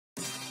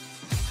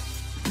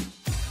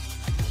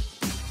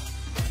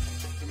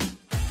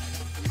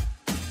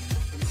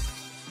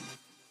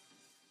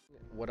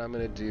what I'm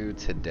going to do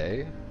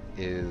today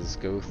is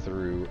go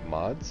through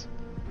mods.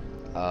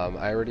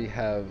 I already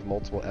have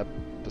multiple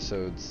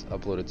episodes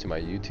uploaded to my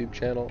YouTube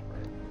channel,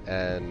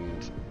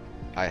 and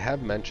I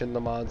have mentioned the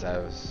mods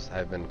as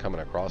I've been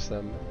coming across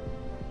them,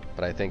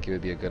 but I think it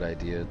would be a good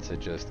idea to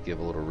just give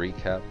a little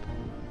recap.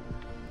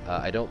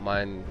 I don't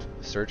mind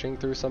searching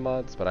through some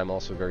mods, but I'm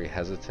also very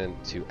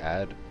hesitant to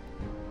add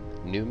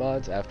new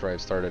mods after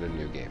I've started a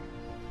new game.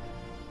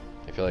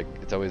 I feel like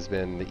it's always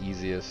been the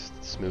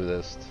easiest,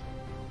 smoothest,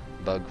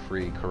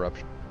 bug-free,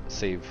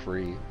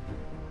 save-free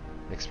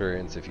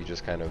experience if you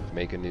just kind of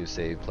make a new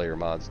save, play your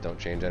mods, don't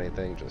change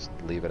anything, just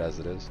leave it as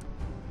it is.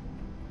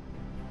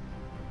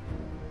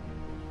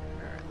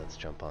 Alright, let's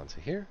jump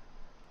onto here.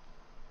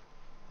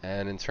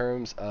 And in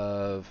terms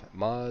of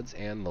mods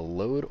and the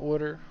load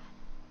order,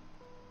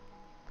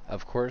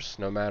 of course,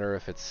 no matter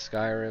if it's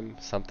Skyrim,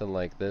 something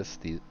like this,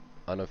 the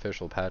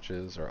unofficial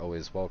patches are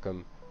always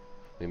welcome.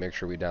 We make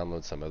sure we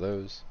download some of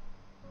those.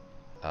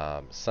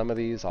 Some of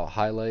these I'll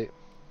highlight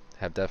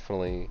have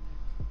definitely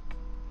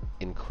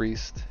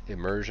increased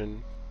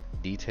immersion,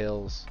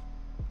 details,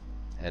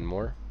 and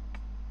more.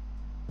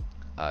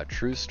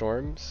 True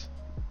Storms,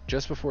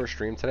 just before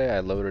stream today I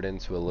loaded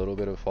into a little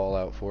bit of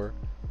Fallout 4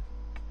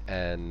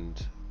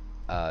 and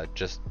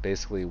just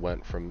basically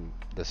went from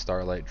the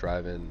Starlight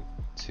Drive-In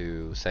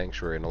to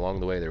Sanctuary, and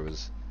along the way there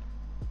was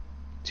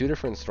two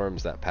different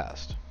storms that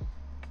passed.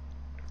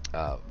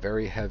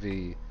 Very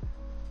heavy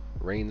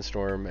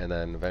rainstorm, and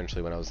then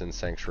eventually when I was in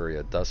Sanctuary,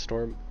 a dust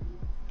storm.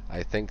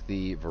 I think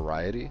the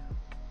variety,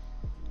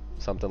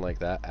 something like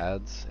that,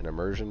 adds an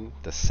immersion.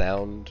 The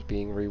sound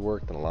being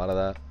reworked and a lot of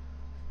that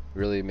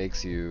really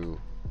makes you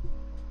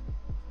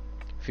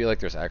feel like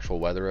there's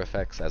actual weather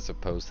effects as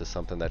opposed to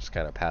something that just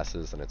kind of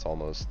passes and it's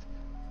almost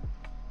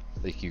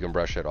like you can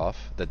brush it off.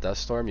 The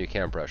dust storm you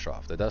can't brush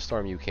off. The dust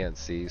storm you can't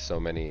see so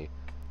many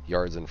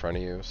yards in front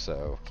of you,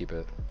 so keep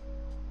it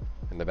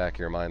in the back of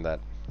your mind that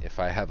if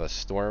I have a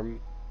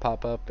storm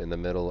pop up in the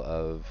middle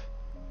of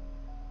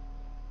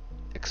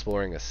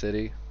exploring a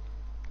city,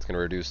 it's going to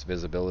reduce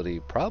visibility,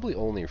 probably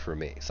only for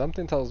me.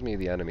 Something tells me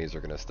the enemies are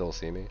going to still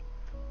see me.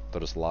 They'll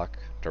just lock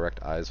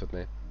direct eyes with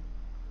me.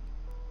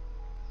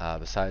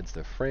 Besides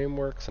the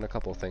frameworks and a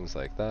couple things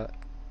like that,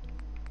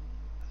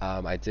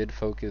 I did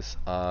focus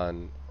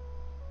on,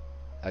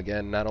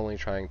 again, not only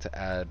trying to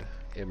add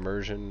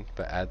immersion,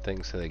 but add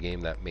things to the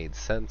game that made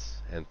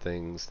sense and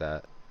things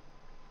that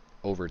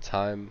over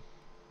time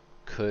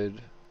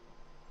could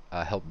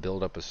help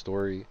build up a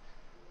story,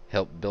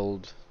 help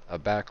build a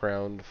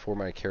background for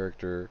my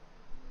character,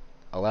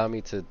 allow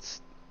me to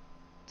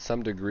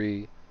some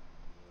degree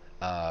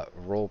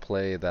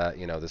roleplay that,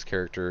 you know, this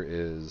character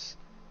is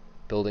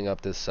building up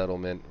this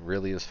settlement,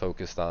 really is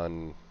focused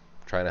on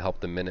trying to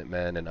help the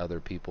Minutemen and other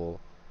people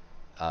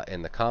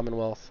in the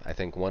Commonwealth. I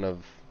think one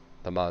of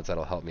the mods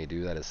that'll help me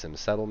do that is Sim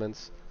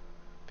Settlements,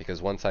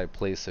 because once I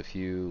place a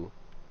few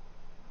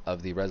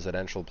of the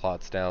residential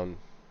plots down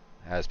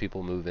as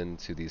people move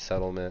into the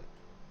settlement,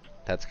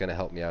 that's going to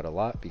help me out a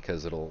lot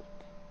because it'll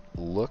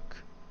look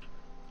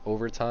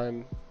over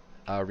time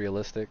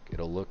realistic,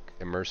 it'll look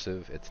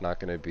immersive. It's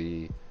not going to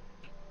be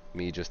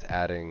me just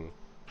adding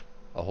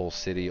a whole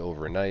city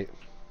overnight.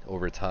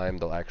 Over time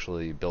they'll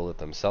actually build it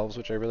themselves,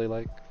 which I really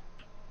like.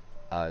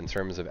 In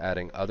terms of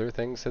adding other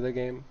things to the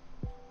game,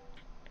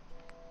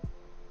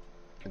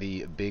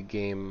 the big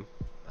game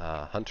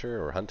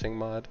hunter or hunting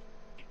mod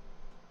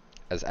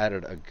has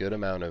added a good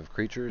amount of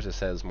creatures. It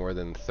says more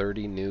than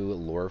 30 new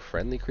lore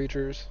friendly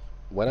creatures.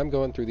 When I'm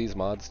going through these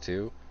mods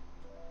too,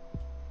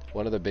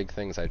 one of the big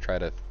things I try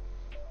to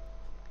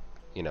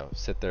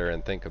sit there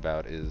and think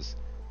about is,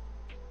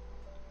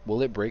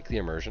 will it break the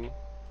immersion?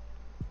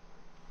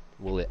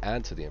 Will it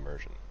add to the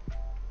immersion?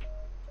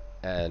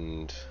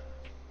 And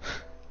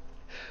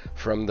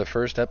from the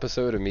first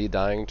episode of me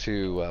dying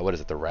to what is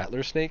it, the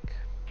Rattler Snake,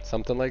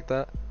 something like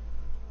that,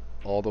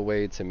 all the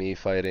way to me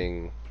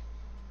fighting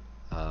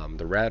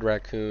the rad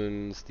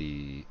raccoons,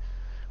 the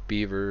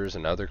beavers,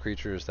 and other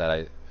creatures that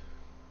I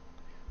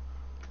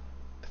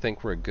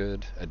think were a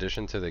good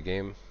addition to the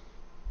game.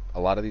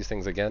 A lot of these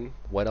things, again,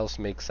 what else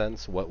makes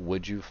sense? What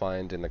would you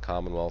find in the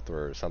Commonwealth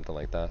or something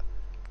like that?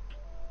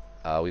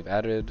 We've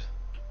added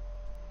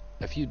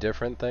a few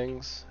different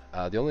things.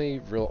 The only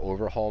real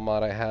overhaul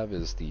mod I have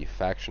is the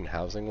faction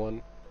housing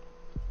one.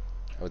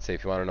 I would say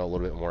if you want to know a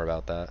little bit more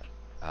about that,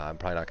 I'm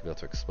probably not going to be able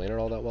to explain it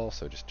all that well,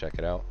 so just check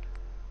it out.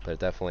 But it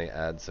definitely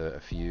adds a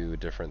few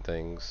different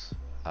things.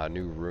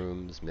 New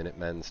rooms,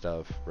 Minutemen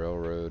stuff,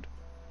 railroad,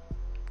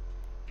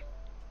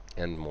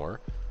 and more.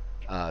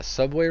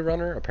 Subway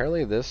Runner,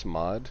 apparently this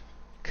mod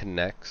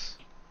connects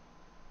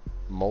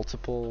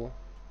multiple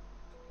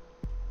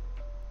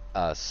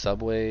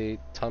subway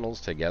tunnels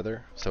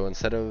together. So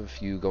instead of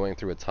you going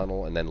through a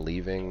tunnel and then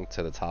leaving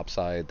to the top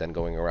side, then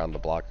going around the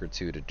block or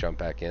two to jump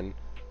back in,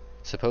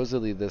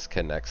 supposedly this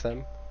connects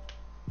them.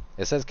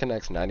 It says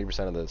connects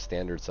 90% of the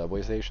standard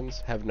subway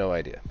stations. Have no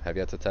idea. Have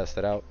yet to test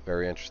it out.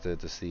 Very interested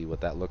to see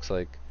what that looks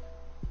like.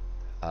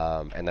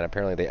 And then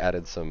apparently they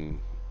added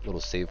some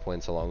little save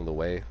points along the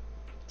way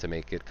to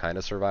make it kind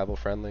of survival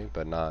friendly,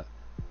 but not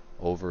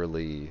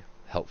overly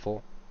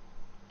helpful.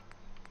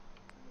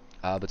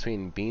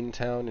 Between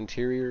Beantown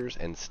interiors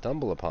and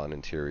Stumble Upon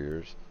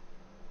interiors,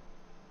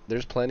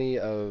 there's plenty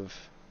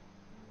of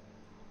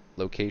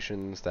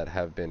locations that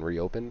have been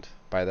reopened.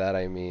 By that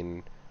I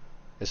mean,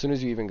 as soon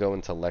as you even go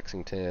into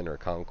Lexington or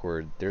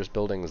Concord, there's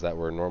buildings that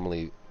were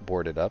normally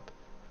boarded up.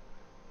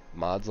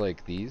 Mods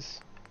like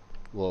these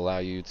will allow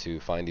you to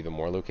find even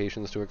more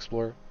locations to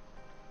explore.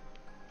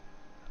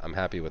 I'm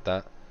happy with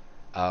that.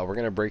 We're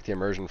going to break the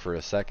immersion for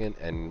a second,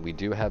 and we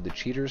do have the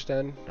Cheater's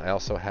Den. I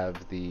also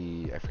have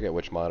the, I forget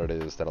which mod it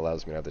is that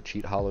allows me to have the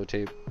cheat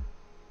holotape.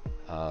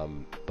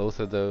 Both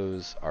of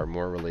those are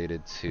more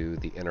related to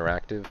the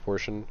interactive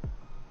portion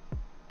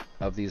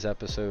of these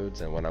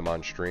episodes, and when I'm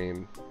on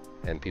stream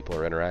and people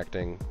are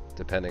interacting,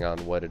 depending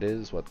on what it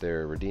is, what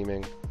they're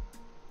redeeming,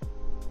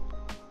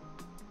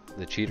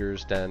 the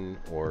Cheater's Den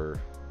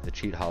or the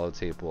cheat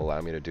holotape will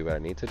allow me to do what I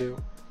need to do.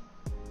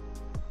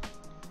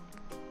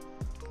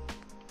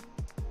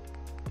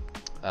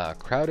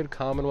 Crowded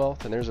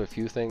Commonwealth, and there's a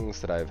few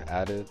things that I've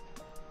added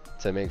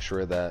to make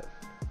sure that,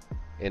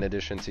 in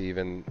addition to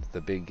even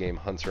the big game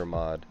Hunter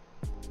mod,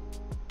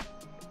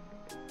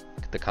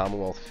 the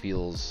Commonwealth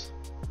feels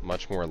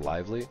much more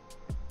lively.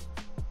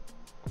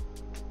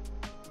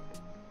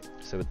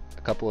 So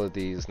a couple of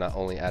these, not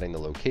only adding the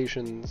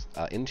locations,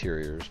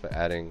 interiors, but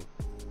adding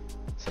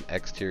some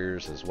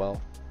exteriors as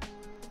well,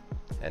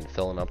 and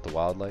filling up the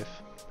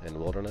wildlife and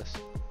wilderness.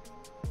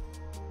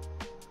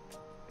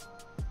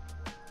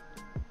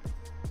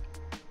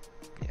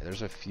 Yeah,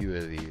 there's a few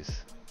of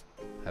these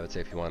I would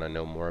say if you want to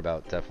know more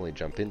about, definitely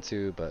jump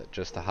into, but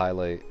just to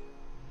highlight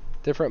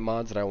different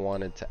mods that I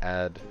wanted to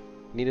add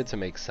needed to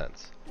make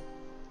sense.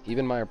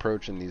 Even my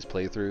approach in these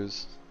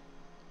playthroughs,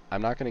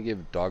 I'm not going to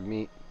give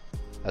Dogmeat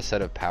a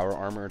set of power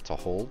armor to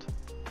hold,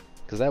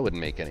 because that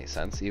wouldn't make any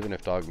sense, even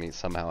if Dogmeat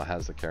somehow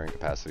has the carrying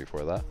capacity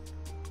for that.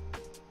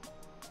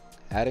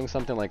 Adding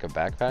something like a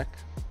backpack,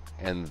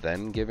 and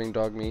then giving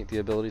Dogmeat the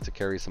ability to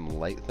carry some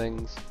light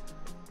things,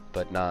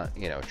 but not,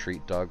 you know,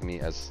 treat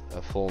Dogmeat as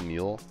a full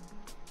mule,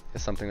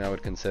 is something I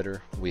would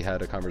consider. We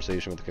had a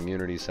conversation with the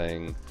community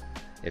saying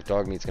if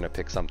Dogmeat's going to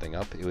pick something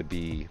up, it would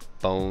be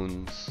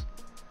bones,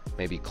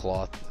 maybe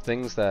cloth,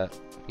 things that,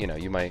 you know,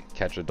 you might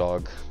catch a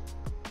dog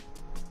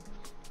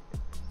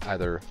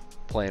either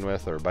playing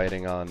with or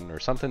biting on, or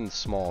something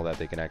small that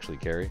they can actually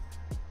carry.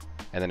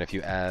 And then if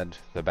you add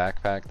the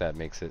backpack, that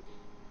makes it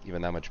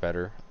even that much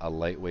better, a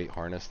lightweight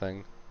harness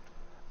thing.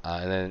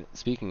 And then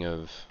speaking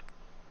of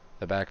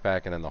the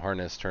backpack and then the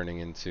harness turning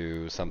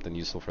into something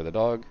useful for the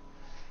dog,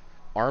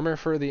 armor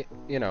for the,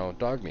 you know,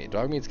 Dogmeat.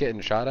 Dogmeat's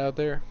getting shot out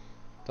there.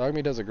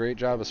 Dogmeat does a great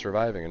job of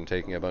surviving and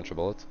taking a bunch of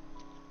bullets.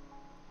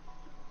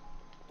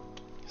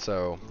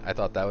 So I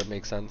thought that would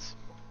make sense.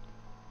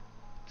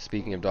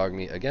 Speaking of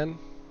Dogmeat again,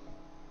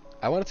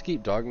 I wanted to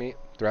keep Dogmeat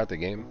throughout the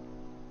game.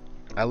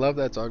 I love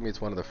that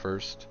Dogmeat's one of the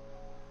first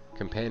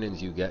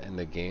companions you get in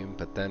the game,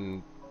 but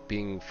then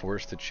being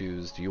forced to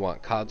choose, do you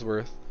want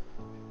Codsworth?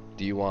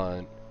 Do you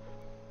want,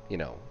 you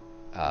know,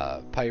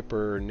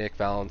 Piper, Nick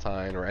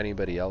Valentine, or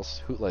anybody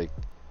else? Who, like,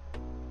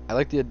 I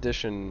like the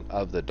addition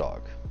of the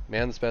dog.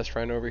 Man's best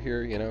friend over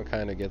here, you know,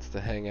 kind of gets to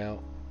hang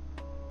out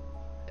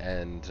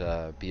and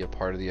be a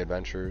part of the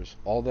adventures.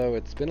 Although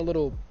it's been a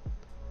little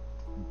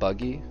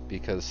buggy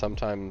because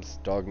sometimes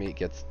Dogmeat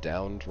gets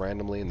downed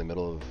randomly in the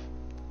middle of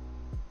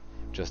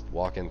just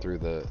walking through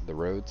the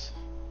roads,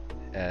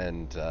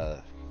 and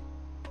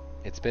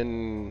it's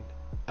been,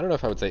 I don't know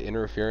if I would say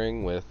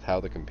interfering with how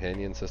the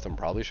companion system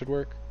probably should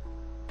work,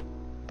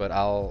 but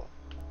I'll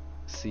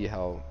see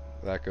how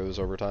that goes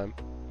over time.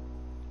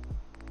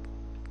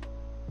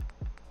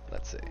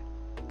 Let's see.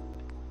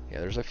 Yeah,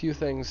 there's a few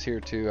things here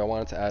too. I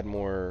wanted to add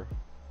more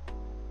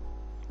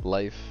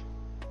life,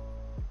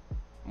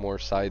 more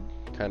side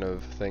kind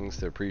of things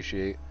to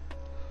appreciate.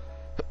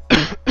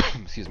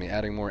 Excuse me,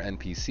 adding more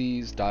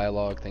NPCs,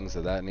 dialogue, things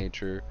of that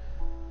nature.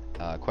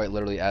 Quite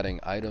literally adding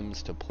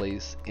items to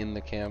place in the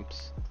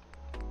camps.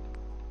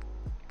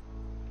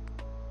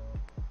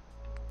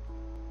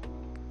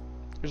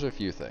 There's a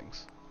few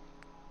things.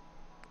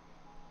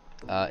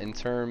 In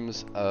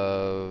terms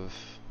of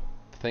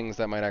things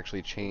that might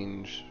actually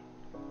change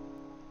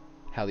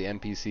how the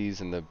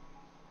NPCs and the,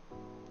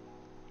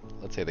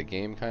 let's say, the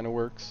game kind of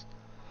works.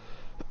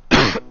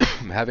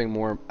 Having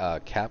more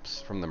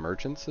caps from the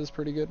merchants is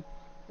pretty good.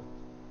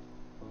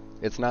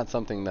 It's not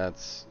something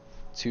that's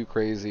too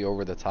crazy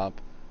over the top.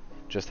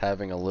 Just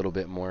having a little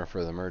bit more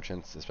for the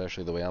merchants,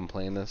 especially the way I'm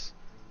playing this,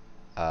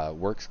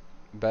 works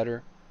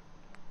better.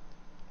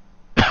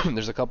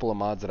 There's a couple of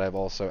mods that I've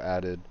also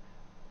added,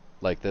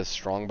 like this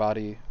strong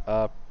body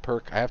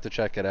perk. I have to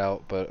check it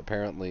out, but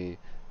apparently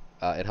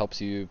it helps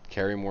you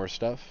carry more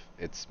stuff.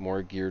 It's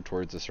more geared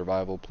towards a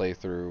survival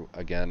playthrough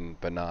again,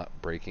 but not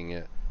breaking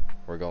it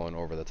or going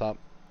over the top.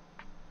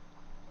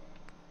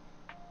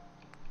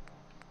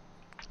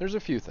 There's a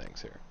few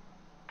things here.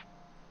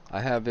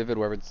 I have Vivid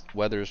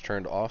Weathers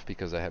turned off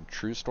because I have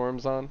True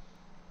Storms on.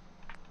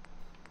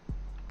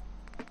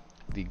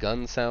 The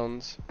gun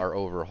sounds are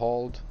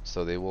overhauled,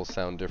 so they will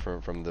sound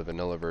different from the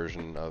vanilla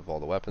version of all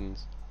the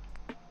weapons.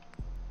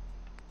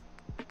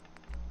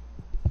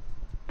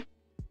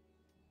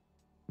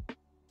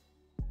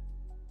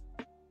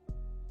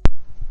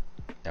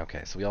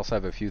 Okay, so we also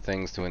have a few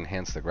things to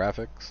enhance the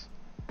graphics.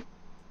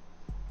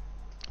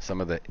 Some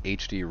of the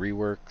HD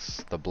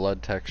reworks, the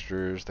blood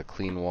textures, the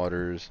clean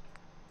waters,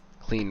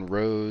 clean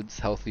roads,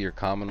 healthier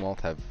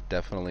Commonwealth have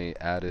definitely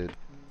added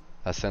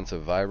a sense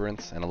of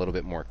vibrance and a little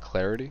bit more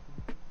clarity,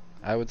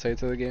 I would say,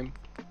 to the game.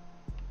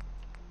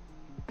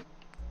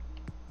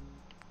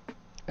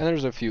 And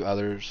there's a few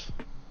others,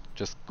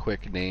 just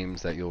quick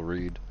names that you'll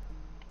read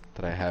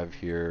that I have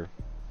here,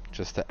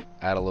 just to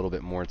add a little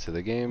bit more to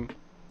the game,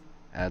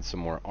 add some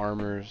more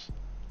armors,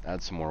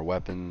 add some more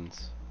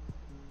weapons.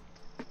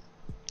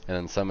 And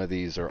then some of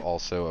these are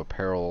also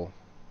apparel,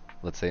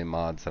 let's say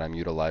mods that I'm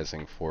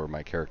utilizing for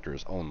my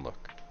character's own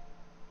look.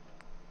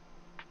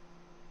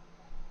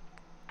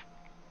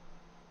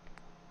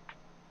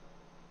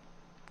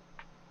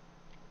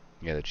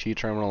 Yeah, the chi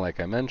terminal, like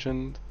I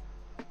mentioned,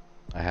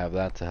 I have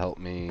that to help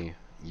me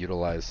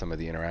utilize some of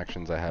the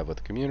interactions I have with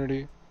the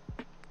community.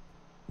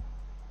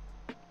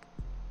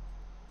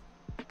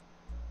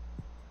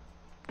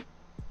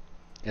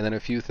 And then a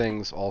few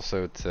things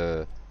also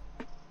to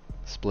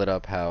split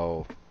up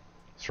how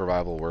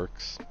survival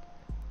works.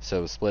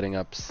 So splitting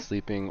up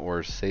sleeping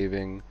or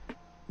saving.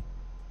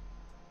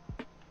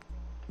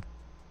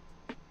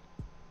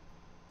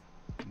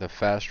 The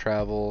fast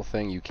travel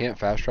thing, you can't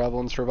fast travel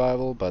in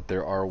survival, but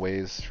there are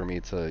ways for me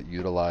to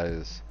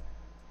utilize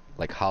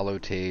like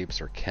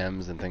holotapes or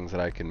chems and things that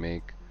I can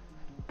make.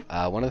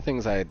 One of the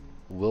things I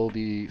will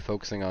be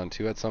focusing on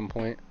too at some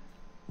point,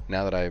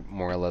 now that I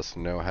more or less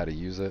know how to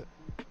use it,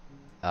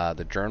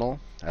 the journal.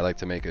 I like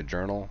to make a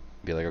journal,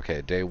 be like,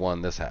 okay, day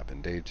 1 this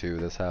happened, day 2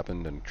 this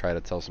happened, and try to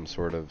tell some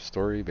sort of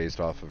story based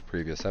off of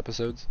previous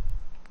episodes.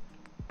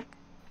 And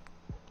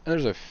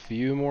there's a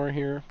few more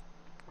here,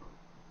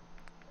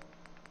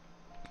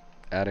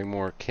 adding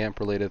more camp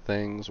related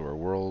things or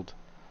world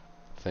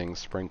things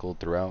sprinkled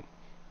throughout.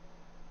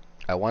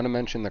 I want to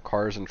mention the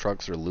cars and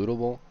trucks are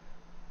lootable.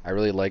 I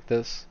really like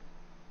this.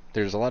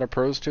 There's a lot of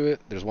pros to it.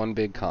 There's one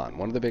big con.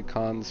 One of the big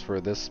cons for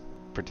this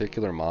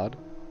particular mod,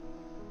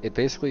 it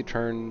basically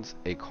turns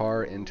a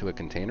car into a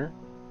container,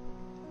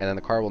 and then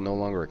the car will no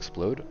longer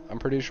explode, I'm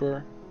pretty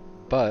sure.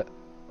 But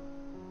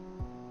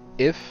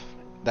if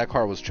that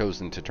car was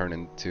chosen to turn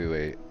into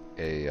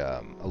a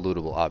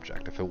lootable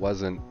object, if it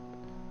wasn't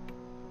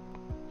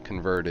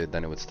converted,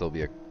 then it would still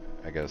be,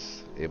 I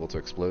guess, able to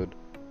explode.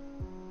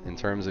 In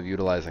terms of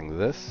utilizing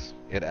this,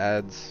 it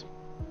adds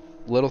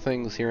little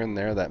things here and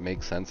there that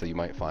make sense that you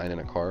might find in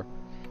a car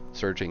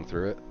searching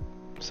through it.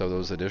 So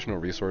those additional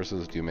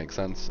resources do make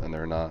sense, and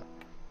they're not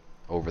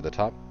over the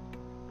top.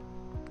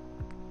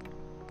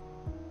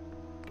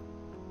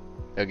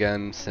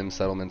 Again, sim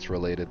settlements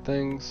related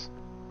things,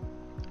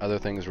 other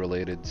things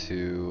related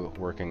to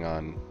working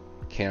on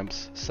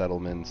camps,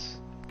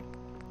 settlements,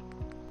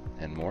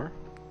 and more.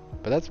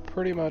 But that's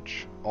pretty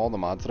much all the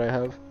mods that I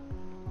have.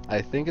 I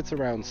think it's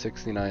around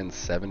 69,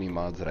 70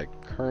 mods that I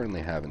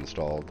currently have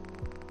installed.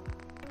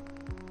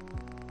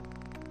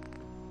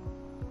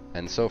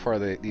 And so far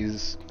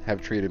these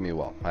have treated me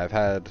well. I've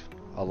had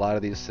a lot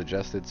of these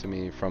suggested to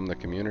me from the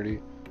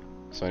community.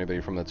 So anybody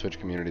from the Twitch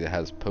community that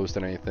has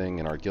posted anything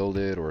in our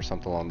Guilded or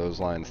something along those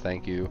lines,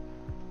 thank you.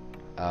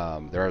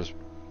 There is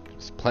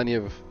plenty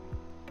of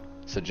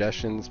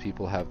suggestions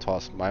people have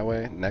tossed my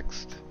way.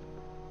 Next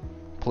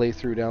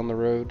playthrough down the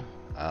road,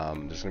 there's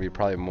going to be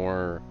probably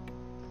more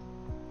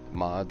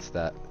mods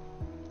that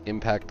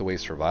impact the way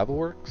survival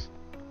works.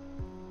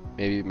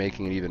 Maybe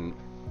making it even,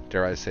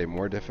 dare I say,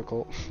 more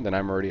difficult than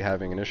I'm already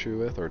having an issue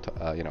with or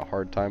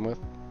hard time with.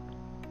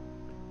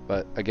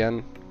 But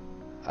again,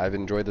 I've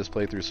enjoyed this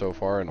playthrough so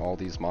far, and all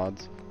these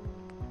mods,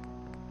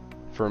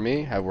 for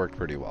me, have worked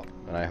pretty well.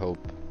 And I hope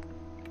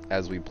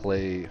as we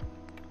play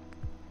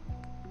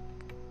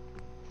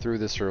through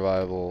the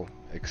survival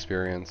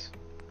experience,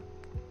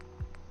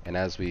 and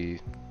as we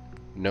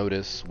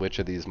notice which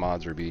of these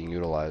mods are being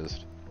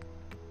utilized,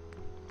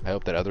 I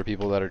hope that other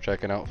people that are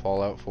checking out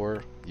Fallout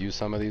 4 use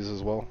some of these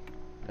as well,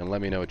 and let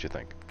me know what you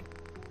think.